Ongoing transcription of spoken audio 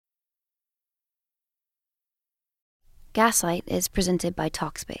Gaslight is presented by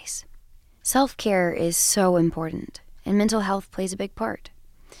Talkspace. Self-care is so important, and mental health plays a big part.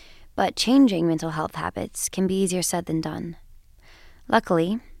 But changing mental health habits can be easier said than done.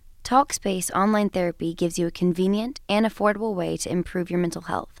 Luckily, Talkspace online therapy gives you a convenient and affordable way to improve your mental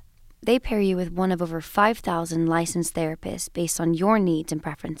health. They pair you with one of over 5,000 licensed therapists based on your needs and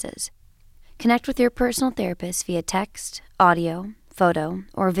preferences. Connect with your personal therapist via text, audio, photo,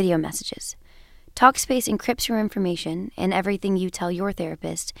 or video messages. Talkspace encrypts your information, and everything you tell your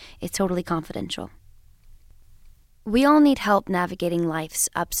therapist is totally confidential. We all need help navigating life's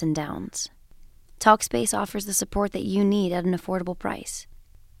ups and downs. Talkspace offers the support that you need at an affordable price.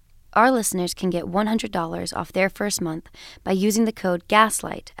 Our listeners can get $100 off their first month by using the code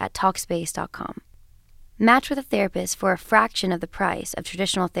GASLIGHT at Talkspace.com. Match with a therapist for a fraction of the price of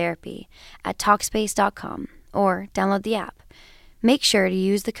traditional therapy at Talkspace.com or download the app. Make sure to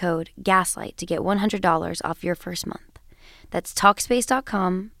use the code GASLIGHT to get $100 off your first month. That's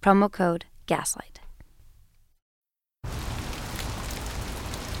Talkspace.com, promo code GASLIGHT.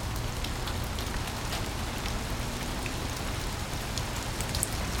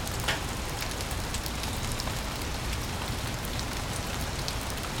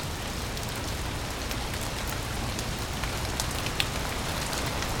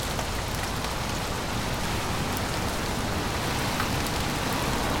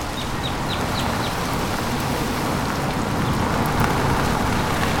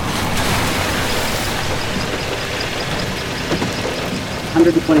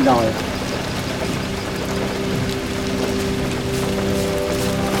 $120.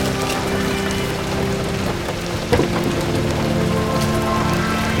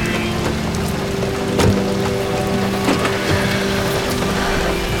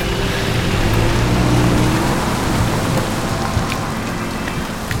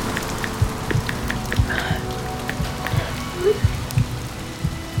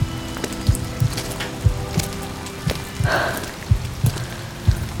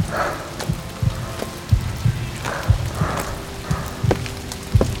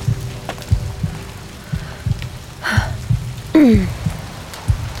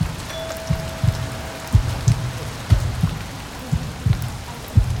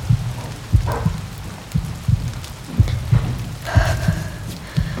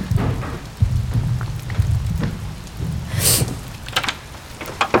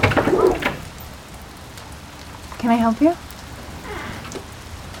 Can I help you?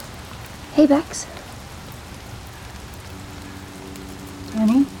 Hey, Bex.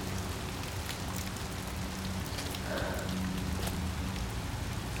 Danny?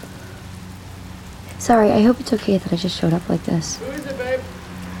 Sorry, I hope it's okay that I just showed up like this. Who is it, babe?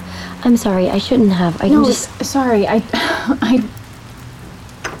 I'm sorry, I shouldn't have. Sorry, I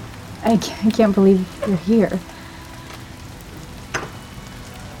can't believe you're here.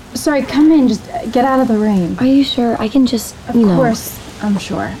 Sorry, come in, just get out of the rain. Are you sure? I can just, Of course, I'm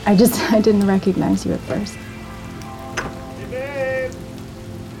sure. I didn't recognize you at first. Hey, babe.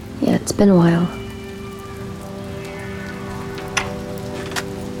 Yeah, it's been a while.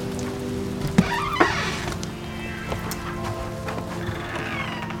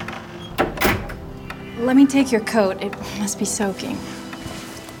 Let me take your coat. It must be soaking.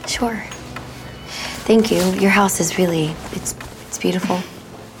 Sure. Thank you. Your house is really, it's beautiful.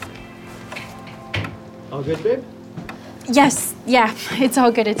 All good, babe? Yes, yeah, it's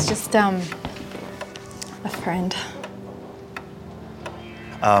all good. It's just, a friend.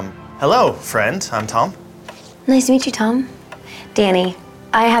 Hello, friend. I'm Tom. Nice to meet you, Tom. Danny.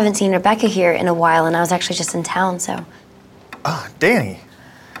 I haven't seen Rebecca here in a while, and I was actually just in town, so. Danny.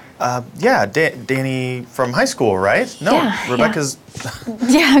 Danny from high school, right? No, Yeah, Rebecca's.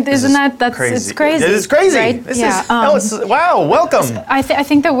 Yeah, isn't that's crazy? It's crazy. It is crazy. Right? This yeah. is wow. Welcome. I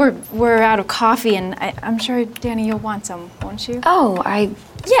think that we're out of coffee, and I'm sure, Danny, you'll want some, won't you? Oh,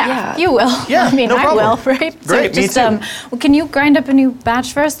 Yeah, you will. Yeah, I mean, no I problem. will, right? Great, so me just, too. Well, can you grind up a new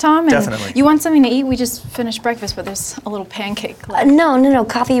batch for us, Tom? And Definitely. You want something to eat? We just finished breakfast, but there's a little pancake left. No.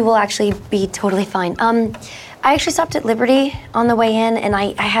 Coffee will actually be totally fine. I actually stopped at Liberty on the way in, and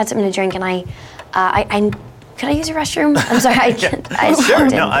I had something to drink, and I could I use your restroom? I'm sorry, I can't. I just Sure.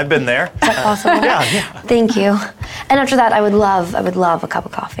 walked in. No, I've been there. Is that possible? Yeah. Thank you. And after that, I would love a cup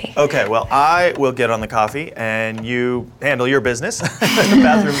of coffee. Okay. Well, I will get on the coffee, and you handle your business. The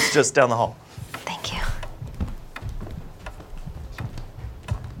bathroom's just down the hall. Thank you.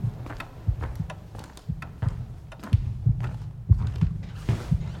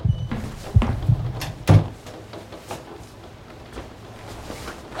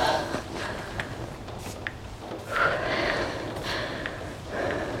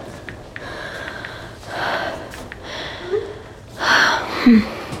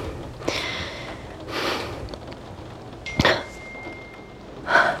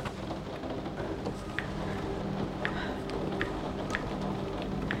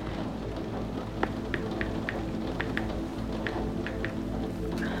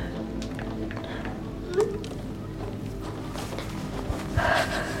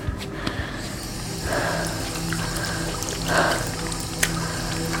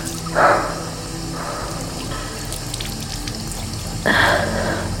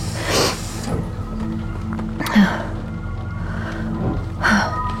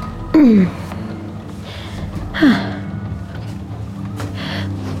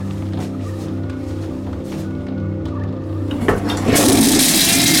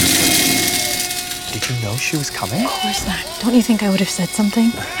 Did you know she was coming? Of course not. Don't you think I would have said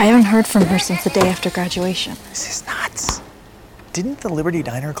something? I haven't heard from her since the day after graduation. This is nuts. Didn't the Liberty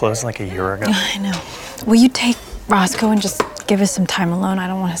Diner close like a year ago? I know. Will you take Roscoe and just give us some time alone? I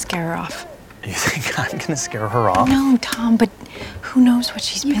don't want to scare her off. You think I'm gonna scare her off? No, Tom, but who knows what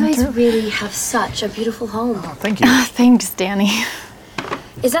she's You been guys through. really have such a beautiful home. Oh, thank you. Thanks, Danny.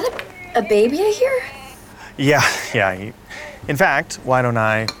 Is that a baby I hear? Yeah. In fact, why don't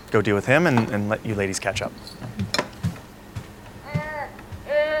I go deal with him and let you ladies catch up?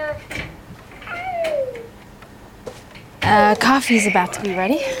 Coffee's about to be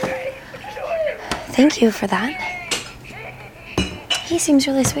ready. Thank you for that. He seems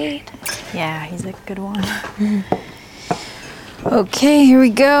really sweet. Yeah, he's a good one. Okay, here we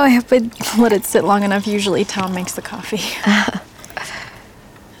go. I hope I let it sit long enough. Usually Tom makes the coffee.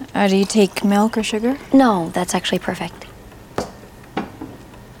 Do you take milk or sugar? No, that's actually perfect.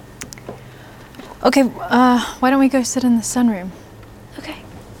 Okay, why don't we go sit in the sunroom? Okay.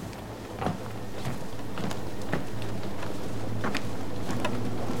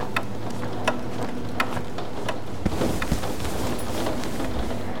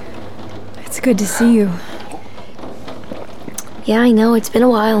 It's good to see you. Yeah, I know. It's been a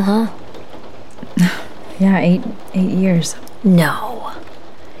while, huh? Yeah, eight years. No.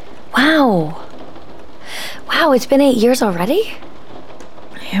 Wow. Wow, it's been 8 years already?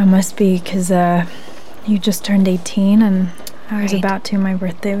 Yeah, it must be, because you just turned 18 and I was Right. about to. My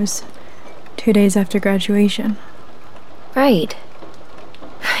birthday was 2 days after graduation. Right.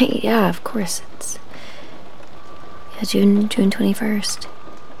 Right, yeah, of course. It's June 21st.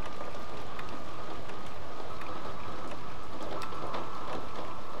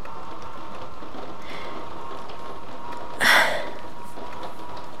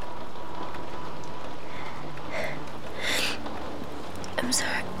 I'm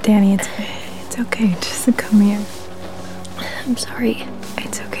sorry. Danny, it's okay. Just come here. I'm sorry.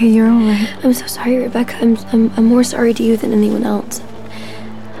 It's okay. You're all right. I'm so sorry, Rebecca. I'm more sorry to you than anyone else.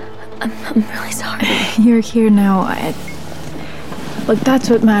 I'm really sorry. You're here now. Look, that's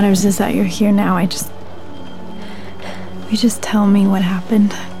what matters, is that you're here now. You just tell me what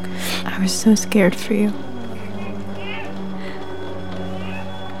happened. I was so scared for you.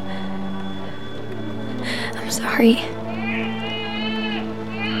 I'm sorry.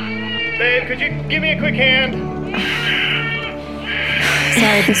 Babe, could you give me a quick hand?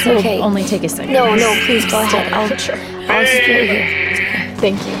 Sorry, this okay. will only take a second. No, please go ahead. I'll just be right here. It's okay.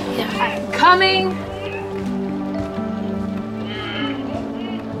 Thank you. Yeah. I'm coming.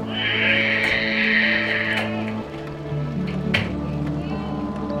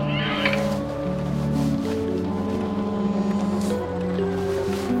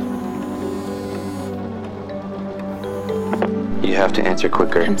 You have to answer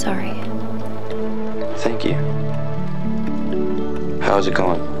quicker. I'm sorry. Thank you. How's it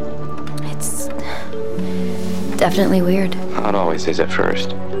going? It's definitely weird. It always is at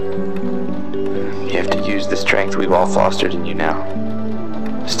first. You have to use the strength we've all fostered in you now.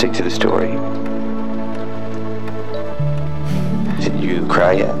 Stick to the story. Did you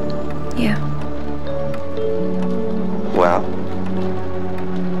cry yet? Yeah. Well,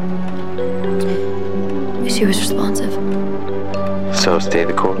 She was responsive. so stay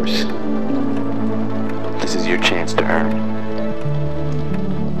the course. This is your chance to earn.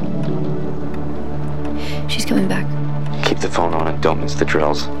 She's coming back. Keep the phone on and don't miss the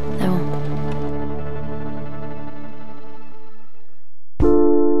drills. I won't.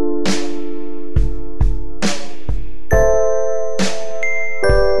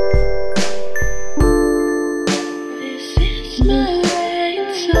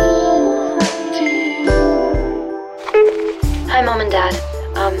 Hi, Mom and Dad.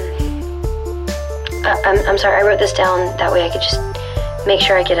 I'm sorry, I wrote this down, that way I could just make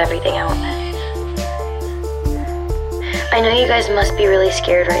sure I get everything out. I know you guys must be really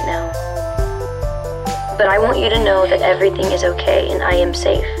scared right now, But I want you to know that everything is okay and I am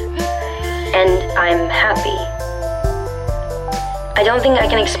safe. And I'm happy. I don't think I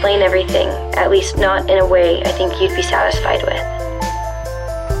can explain everything, at least not in a way I think you'd be satisfied with.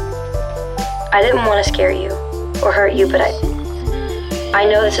 I didn't want to scare you or hurt you, but I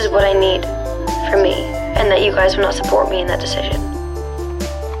know this is what I need for me, and that you guys will not support me in that decision.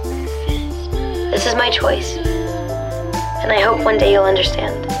 This is my choice, and I hope one day you'll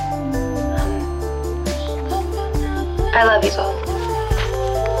understand. I love you both.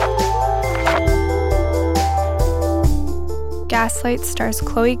 Gaslight stars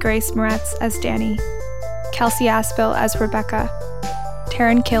Chloe Grace Moretz as Danny, Kelsey Aspel as Rebecca,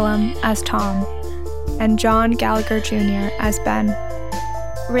 Taran Killam as Tom, and John Gallagher Jr. as Ben.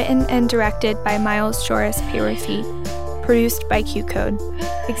 Written and directed by Miles Joris Peyrefitte. Produced by Q-Code.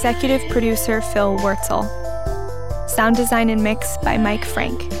 Executive producer Phil Wurtzel. Sound design and mix by Mike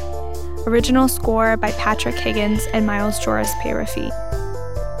Frank. Original score by Patrick Higgins and Miles Joris Peyrefitte.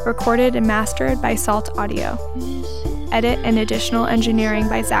 Recorded and mastered by Salt Audio. Edit and additional engineering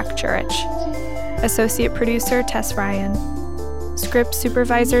by Zach Jurich. Associate producer Tess Ryan. Script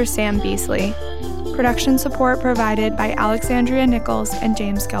supervisor Sam Beasley. Production support provided by Alexandria Nichols and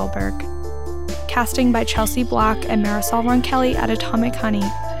James Gelberg. Casting by Chelsea Block and Marisol Roncalli at Atomic Honey.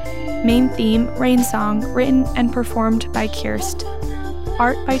 Main theme, Rain Song, written and performed by Kirst.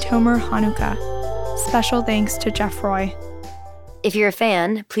 Art by Tomer Hanukkah. Special thanks to Jeff Roy. If you're a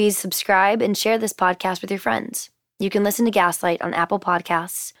fan, please subscribe and share this podcast with your friends. You can listen to Gaslight on Apple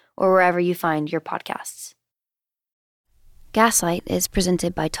Podcasts or wherever you find your podcasts. Gaslight is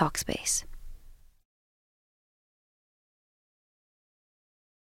presented by Talkspace.